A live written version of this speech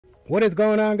What is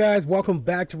going on, guys? Welcome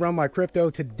back to Run My Crypto.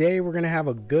 Today we're going to have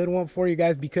a good one for you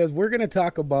guys because we're going to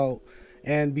talk about,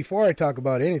 and before I talk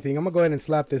about anything, I'm going to go ahead and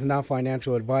slap this not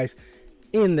financial advice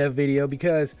in the video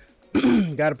because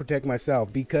got to protect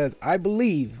myself, because I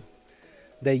believe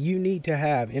that you need to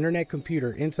have internet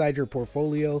computer inside your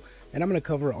portfolio, and I'm going to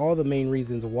cover all the main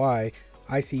reasons why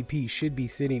ICP should be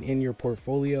sitting in your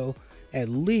portfolio, at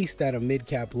least at a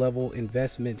mid-cap level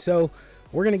investment. So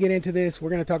we're going to get into this. We're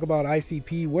going to talk about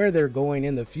ICP, where they're going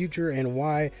in the future, and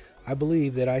why I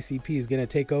believe that ICP is going to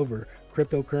take over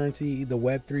cryptocurrency, the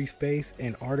Web3 space,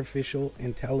 and artificial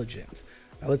intelligence.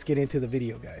 Now let's get into the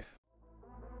video, guys.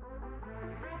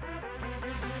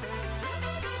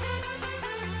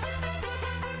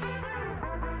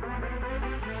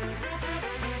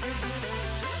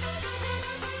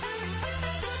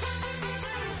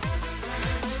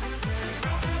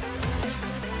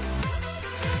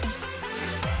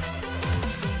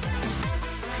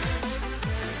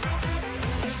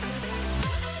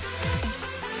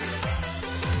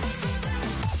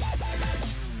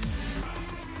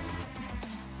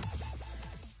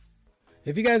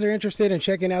 If you guys are interested in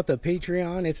checking out the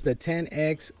Patreon, it's the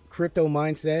 10x Crypto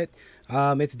Mindset.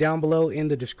 It's down below in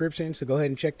the description, so go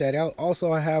ahead and check that out.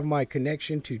 Also, I have my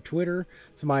connection to Twitter.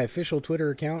 It's my official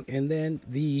Twitter account, and then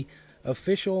the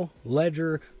official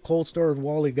Ledger cold storage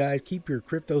wallet, guys. Keep your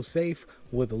crypto safe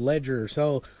with Ledger.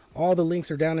 So all the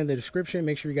links are down in the description.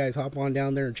 Make sure you guys hop on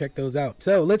down there and check those out.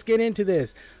 So let's get into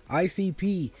this.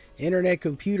 ICP, internet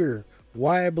computer,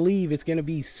 why I believe it's going to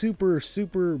be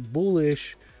super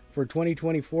bullish for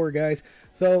 2024, guys.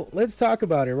 So let's talk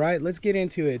about it, right? Let's get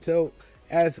into it. So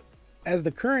as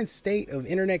the current state of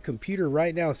internet computer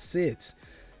right now sits,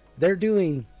 their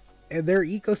ecosystem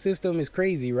is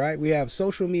crazy, right? We have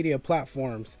social media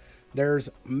platforms, there's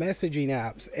messaging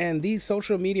apps, and these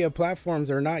social media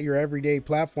platforms are not your everyday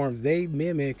platforms. They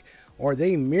mimic, or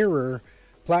they mirror,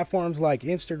 platforms like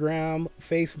Instagram,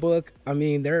 Facebook. I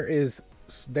mean,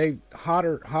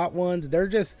 hot ones. They're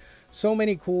just so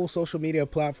many cool social media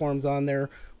platforms on there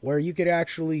where you could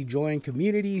actually join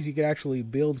communities. You could actually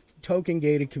build token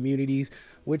gated communities,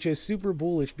 which is super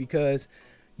bullish because,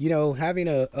 you know, having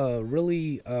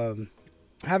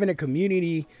having a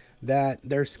community that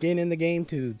there's skin in the game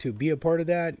to be a part of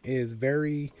that is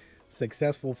very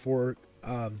successful for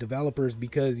developers,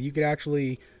 because you could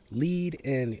actually lead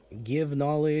and give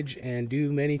knowledge and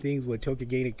do many things with token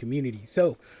gated communities.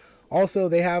 So also,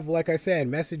 they have, like I said,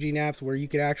 messaging apps where you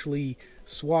could actually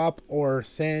swap or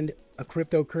send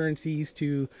cryptocurrencies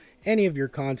to any of your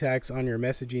contacts on your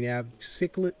messaging app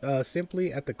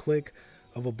simply at the click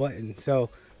of a button. So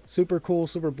super cool,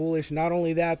 super bullish. Not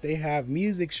only that, they have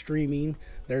music streaming,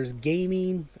 there's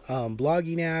gaming,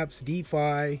 blogging apps,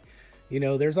 DeFi, you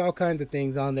know, there's all kinds of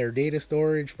things on there, data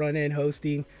storage, front end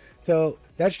hosting. So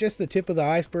that's just the tip of the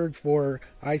iceberg for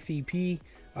ICP.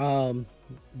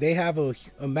 They have a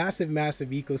massive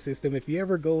ecosystem. If you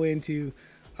ever go into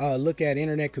look at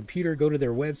internet computer, go to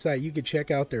their website, you can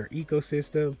check out their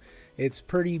ecosystem. It's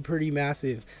pretty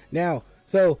massive. Now,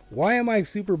 so why am I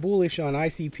super bullish on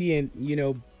ICP? And, you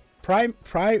know,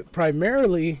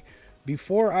 primarily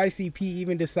before ICP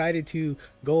even decided to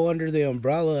go under the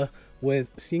umbrella with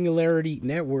Singularity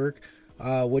Network,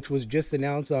 which was just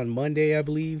announced on Monday, I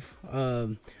believe.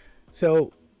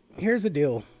 So here's the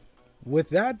deal. With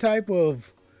that type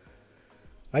of,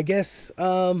 I guess,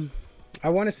 I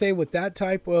want to say with that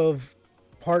type of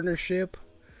partnership,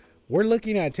 we're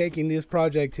looking at taking this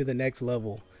project to the next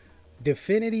level.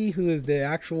 Dfinity, who is the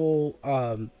actual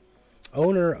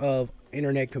owner of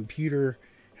Internet Computer,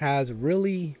 has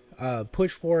really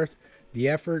pushed forth the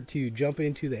effort to jump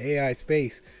into the AI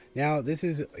space. Now, this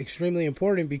is extremely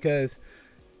important because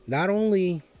not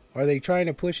only are they trying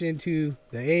to push into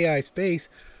the AI space,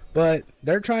 but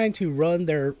they're trying to run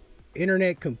their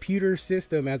internet computer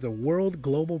system as a world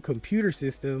global computer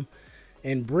system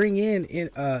and bring in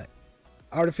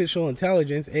artificial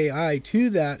intelligence, AI, to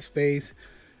that space.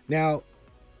 Now,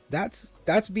 that's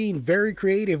being very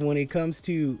creative when it comes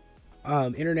to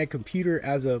internet computer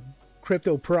as a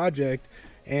crypto project,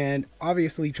 and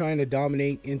obviously trying to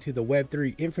dominate into the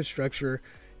Web3 infrastructure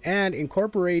and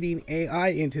incorporating AI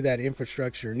into that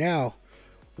infrastructure. Now,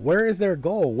 where is their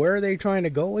goal? Where are they trying to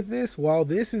go with this? Well,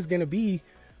 this is going to be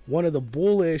one of the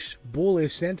bullish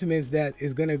sentiments that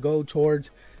is going to go towards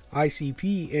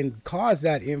ICP and cause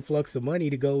that influx of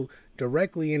money to go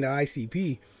directly into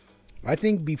ICP. I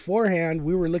think beforehand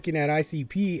we were looking at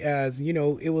ICP as, you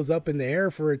know, it was up in the air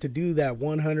for it to do that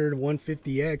 100,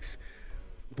 150x.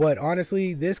 But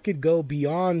honestly, this could go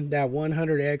beyond that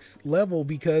 100x level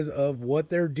because of what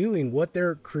they're doing, what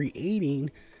they're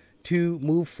creating to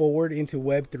move forward into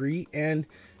Web3. And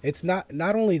it's not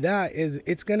only that, is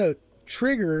it's going to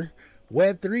trigger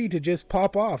Web3 to just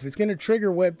pop off. It's going to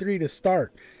trigger Web3 to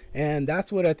start. And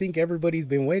that's what I think everybody's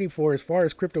been waiting for as far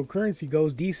as cryptocurrency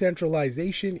goes.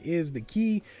 Decentralization is the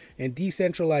key, and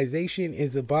decentralization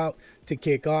is about to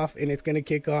kick off, and it's going to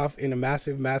kick off in a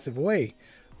massive, massive way.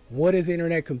 What does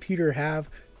Internet Computer have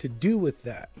to do with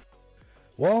that?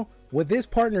 Well, with this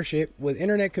partnership with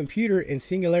Internet Computer and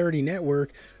Singularity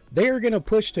Network, they are going to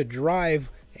push to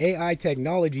drive AI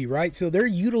technology, right? So they're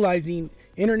utilizing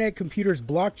Internet Computer's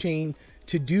blockchain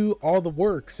to do all the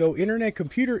work. So Internet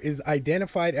Computer is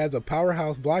identified as a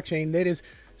powerhouse blockchain that is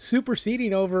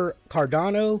superseding over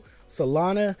Cardano,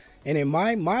 Solana, and in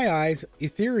my eyes,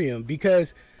 Ethereum,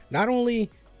 because not only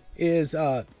is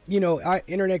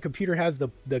Internet Computer has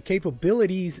the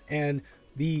capabilities and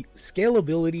the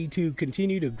scalability to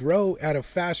continue to grow at a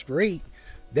fast rate,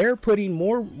 they're putting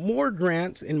more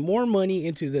grants and more money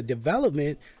into the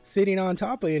development sitting on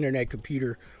top of Internet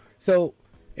Computer. So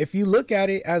if you look at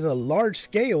it as a large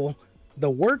scale, the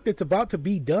work that's about to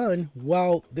be done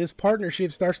while this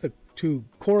partnership starts to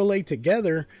correlate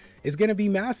together is going to be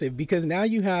massive, because now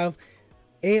you have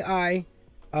AI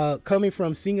coming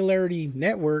from Singularity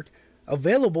Network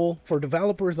available for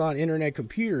developers on Internet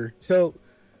Computer. So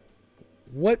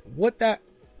what that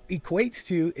equates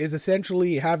to is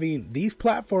essentially having these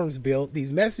platforms built,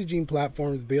 these messaging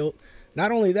platforms built.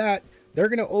 Not only that, they're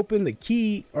going to open the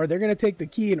key, or they're going to take the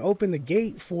key and open the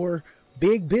gate for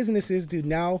big businesses to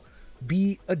now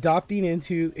be adopting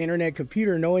into Internet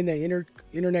Computer, knowing that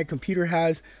Internet Computer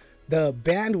has the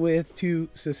bandwidth to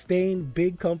sustain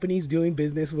big companies doing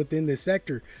business within this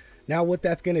sector. Now, what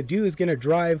that's going to do is going to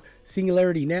drive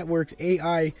Singularity Network's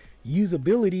AI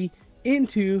usability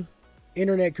into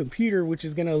Internet Computer, which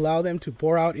is going to allow them to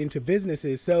pour out into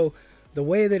businesses. So the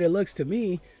way that it looks to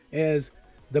me is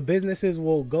the businesses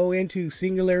will go into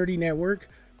Singularity Network,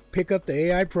 pick up the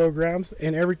AI programs,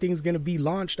 and everything's going to be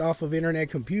launched off of Internet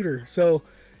Computer. So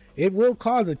it will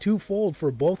cause a twofold for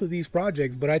both of these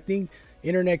projects, but I think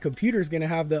Internet Computer is going to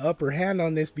have the upper hand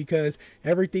on this because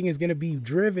everything is going to be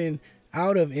driven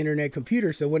out of Internet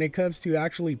Computer. So when it comes to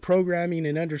actually programming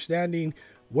and understanding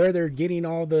where they're getting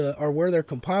where they're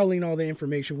compiling all the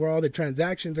information, where all the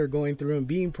transactions are going through and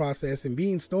being processed and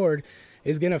being stored,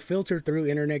 is going to filter through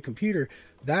Internet Computer.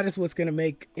 That is what's going to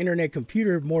make Internet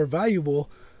Computer more valuable,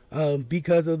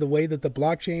 because of the way that the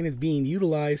blockchain is being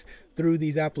utilized through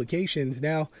these applications.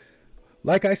 Now,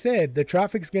 like I said, the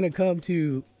traffic's going to come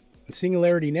to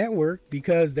Singularity Network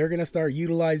because they're going to start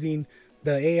utilizing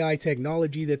the AI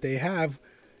technology that they have.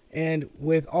 And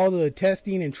with all the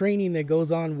testing and training that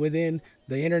goes on within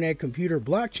the Internet Computer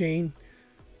blockchain,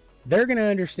 they're going to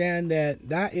understand that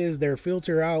that is their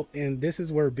filter out, and this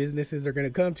is where businesses are going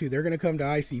to come to. They're going to come to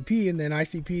ICP, and then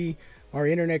ICP or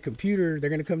Internet Computer, they're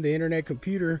going to come to Internet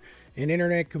Computer, and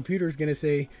Internet Computer is going to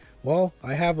say, well,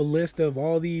 I have a list of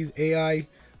all these AI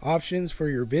options for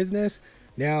your business.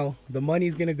 Now the money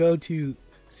is going to go to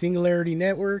Singularity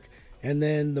Network, and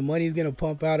then the money is going to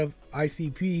pump out of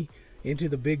ICP into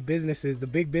the big businesses. The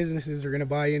big businesses are going to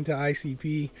buy into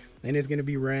ICP, and it's going to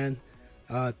be ran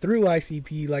through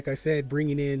ICP, like I said,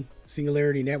 bringing in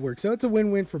Singularity Network. So it's a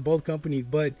win-win for both companies.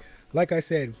 But like I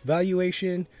said,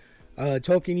 valuation,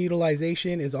 token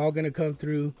utilization is all going to come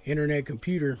through Internet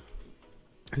Computer.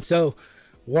 And so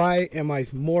why am I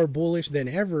more bullish than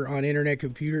ever on Internet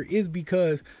Computer is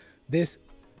because this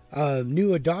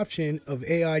new adoption of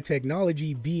AI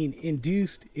technology being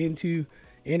induced into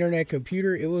Internet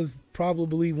Computer, it was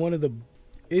probably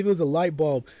it was a light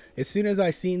bulb. As soon as I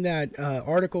seen that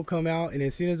article come out, and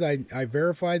as soon as I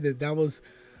verified that was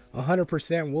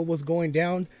 100% what was going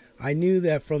down, I knew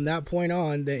that from that point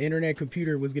on, the Internet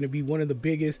Computer was going to be one of the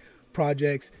biggest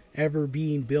projects ever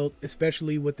being built,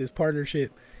 especially with this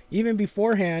partnership. Even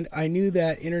beforehand, I knew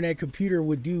that Internet Computer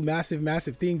would do massive,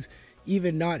 massive things,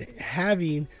 even not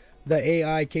having the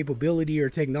AI capability or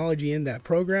technology in that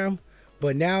program.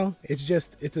 But now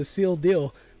it's a sealed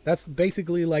deal. That's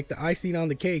basically like the icing on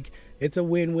the cake. It's a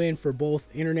win-win for both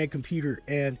Internet Computer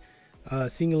and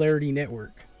Singularity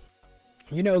Network.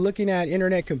 You know, looking at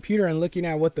Internet Computer and looking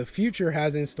at what the future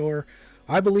has in store,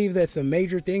 I believe that some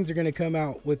major things are going to come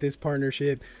out with this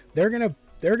partnership. They're going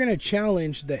to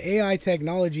challenge the AI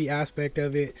technology aspect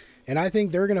of it, and I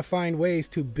think they're going to find ways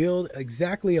to build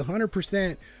exactly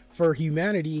 100% for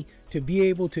humanity to be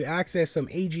able to access some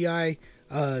AGI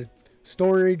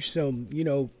storage. So, you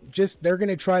know, just they're going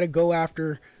to try to go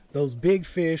after those big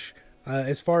fish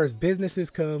as far as businesses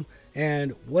come,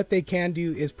 and what they can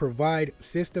do is provide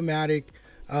systematic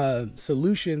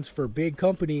solutions for big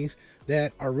companies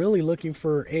that are really looking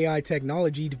for AI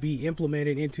technology to be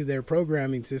implemented into their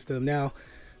programming system. Now,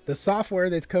 the software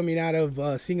that's coming out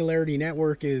of Singularity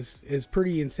Network is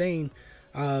pretty insane.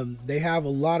 They have a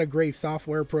lot of great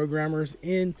software programmers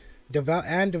and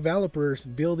developers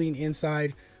building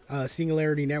inside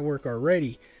Singularity Network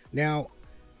already. Now,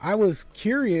 I was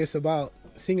curious about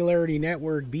Singularity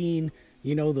Network being,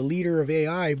 you know, the leader of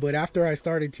AI, but after I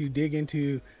started to dig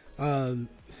into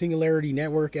Singularity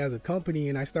Network as a company,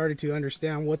 and I started to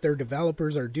understand what their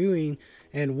developers are doing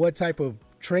and what type of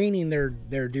training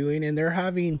they're doing, and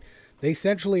they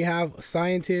essentially have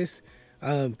scientists,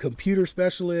 computer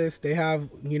specialists. They have,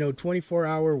 you know,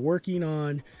 24-hour working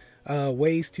on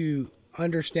ways to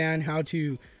understand how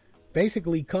to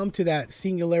basically come to that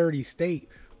singularity state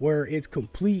where it's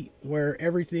complete, where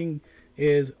everything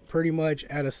is pretty much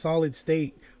at a solid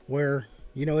state, where,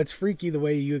 you know, it's freaky the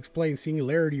way you explain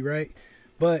singularity, right?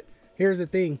 But here's the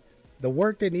thing. The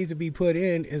work that needs to be put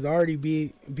in is already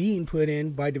being put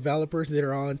in by developers that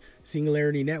are on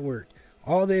Singularity Network.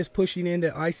 All this pushing into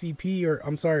ICP, or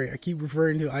I'm sorry, I keep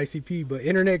referring to ICP, but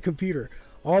Internet Computer.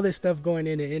 All this stuff going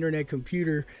into Internet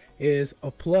Computer is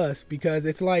a plus, because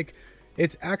it's like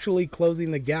it's actually closing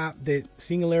the gap that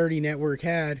Singularity Network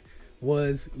had,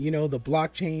 was, you know, the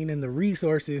blockchain and the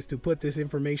resources to put this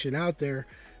information out there.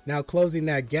 Now closing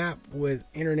that gap with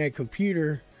Internet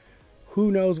Computer, who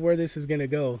knows where this is going to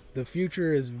go. The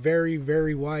future is very,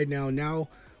 very wide now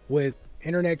with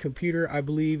Internet Computer, I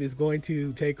believe, is going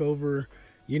to take over,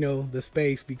 you know, the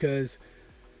space, because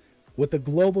with the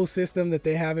global system that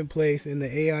they have in place and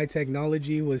the AI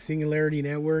technology with Singularity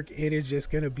Network, it is just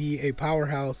going to be a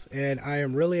powerhouse. And I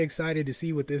am really excited to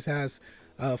see what this has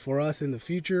for us in the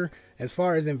future as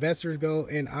far as investors go.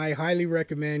 And I highly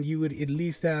recommend you would at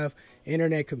least have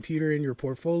Internet Computer in your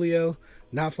portfolio.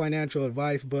 Not financial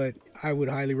advice, but I would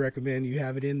highly recommend you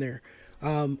have it in there.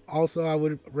 Also, I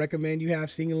would recommend you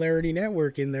have Singularity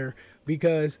Network in there,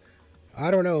 because I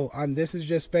don't know, this is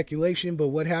just speculation, but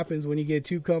what happens when you get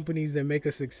two companies that make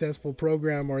a successful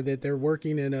program, or that they're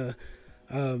working in a,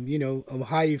 you know, a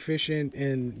high efficient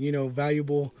and, you know,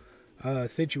 valuable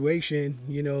situation?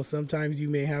 You know, sometimes you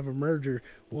may have a merger.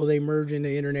 Will they merge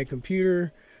into Internet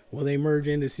Computer? Will they merge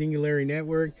into Singularity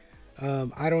Network?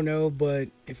 I don't know, but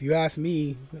if you ask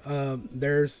me,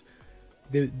 there's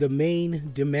the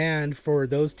main demand for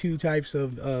those two types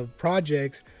of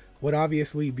projects would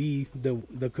obviously be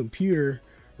the computer,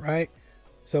 right?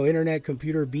 So Internet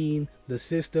Computer being the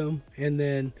system, and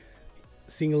then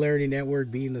Singularity Network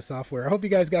being the software. I hope you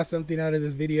guys got something out of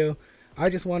this video. I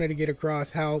just wanted to get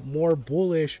across how more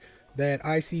bullish that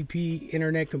ICP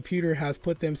Internet Computer has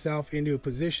put themselves into a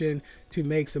position to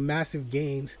make some massive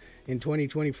gains in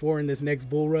 2024 in this next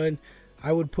bull run.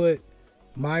 I would put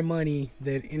my money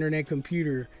that Internet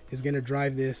Computer is going to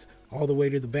drive this all the way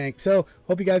to the bank. So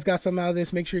hope you guys got something out of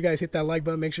this. Make sure you guys hit that like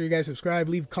button. Make sure you guys subscribe.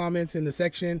 Leave comments in the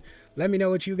section. Let me know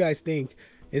what you guys think.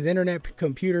 Is Internet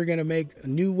Computer going to make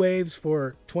new waves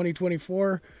for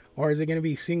 2024, or is it going to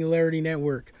be Singularity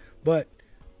Network? But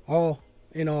all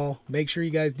in all, make sure you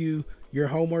guys do your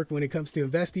homework when it comes to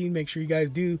investing. Make sure you guys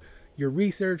do your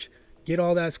research. Get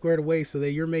all that squared away so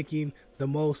that you're making the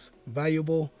most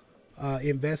valuable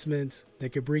investments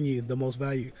that could bring you the most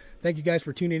value. Thank you guys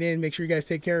for tuning in. Make sure you guys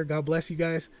take care. God bless you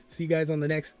guys. See you guys on the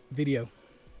next video.